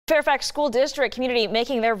Fairfax School District community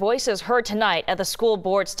making their voices heard tonight at the school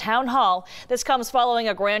board's town hall. This comes following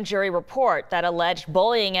a grand jury report that alleged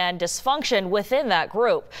bullying and dysfunction within that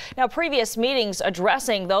group. Now, previous meetings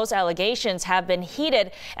addressing those allegations have been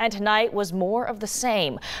heated, and tonight was more of the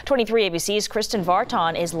same. 23 ABC's Kristen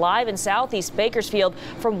Vartan is live in Southeast Bakersfield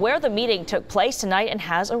from where the meeting took place tonight and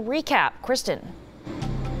has a recap. Kristen.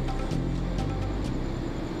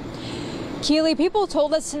 Keely, people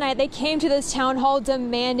told us tonight they came to this town hall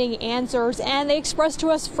demanding answers, and they expressed to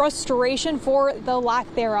us frustration for the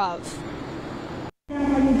lack thereof. This is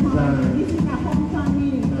a hometown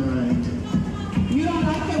meeting. You don't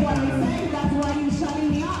like it what I say, that's why you're shutting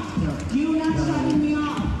me off. You're not shutting me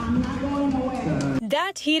off. I'm not going away.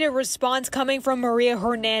 That heated response coming from Maria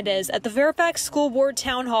Hernandez at the Fairfax School Board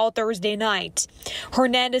Town Hall Thursday night.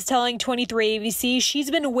 Hernandez telling 23 ABC she's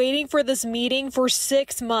been waiting for this meeting for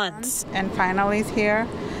 6 months. And finally it's here.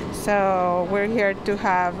 So we're here to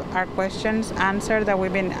have our questions answered that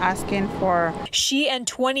we've been asking for. She and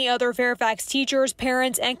 20 other Fairfax teachers,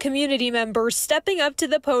 parents, and community members stepping up to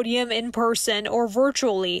the podium in person or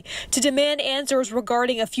virtually to demand answers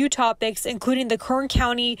regarding a few topics, including the Kern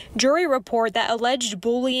County jury report that alleged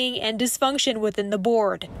bullying and dysfunction within the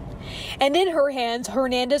board. And in her hands,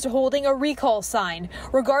 Hernandez holding a recall sign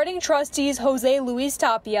regarding trustees Jose Luis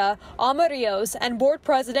Tapia, Alma Rios, and board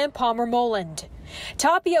president Palmer Moland.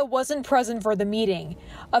 Tapia wasn't present for the meeting.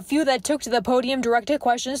 A few that took to the podium directed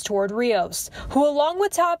questions toward Rios, who along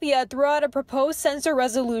with Tapia threw out a proposed censure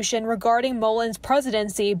resolution regarding Moland's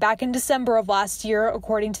presidency back in December of last year,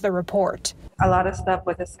 according to the report. A lot of stuff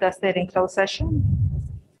was discussed in closed session.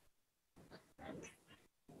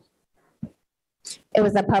 It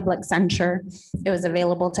was a public censure. It was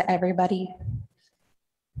available to everybody.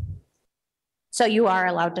 So you are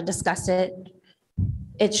allowed to discuss it.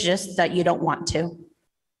 It's just that you don't want to.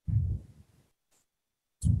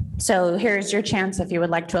 So here's your chance if you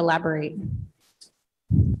would like to elaborate.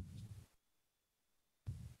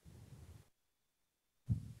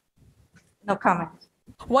 No comment.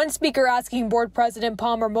 One speaker asking board president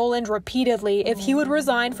Palmer Moland repeatedly if he would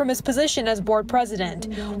resign from his position as board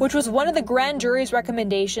president, which was one of the grand jury's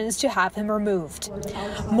recommendations to have him removed.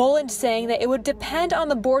 Moland saying that it would depend on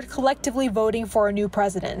the board collectively voting for a new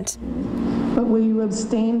president. But will you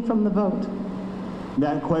abstain from the vote?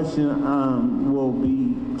 That question will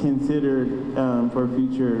be considered for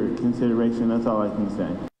future consideration. That's all I can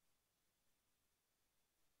say.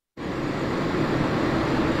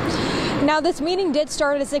 Now, this meeting did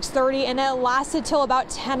start at 6:30 and it lasted till about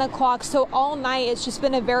 10 o'clock. So all night it's just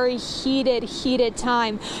been a very heated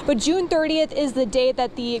time. But June 30th is the date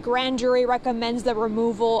that the grand jury recommends the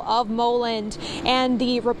removal of Moland and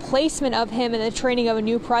the replacement of him and the training of a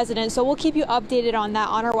new president. So we'll keep you updated on that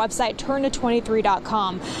on our website,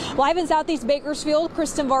 turnto23.com. Live in Southeast Bakersfield,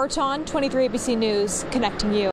 Kristen Vartan, 23 ABC News, connecting you.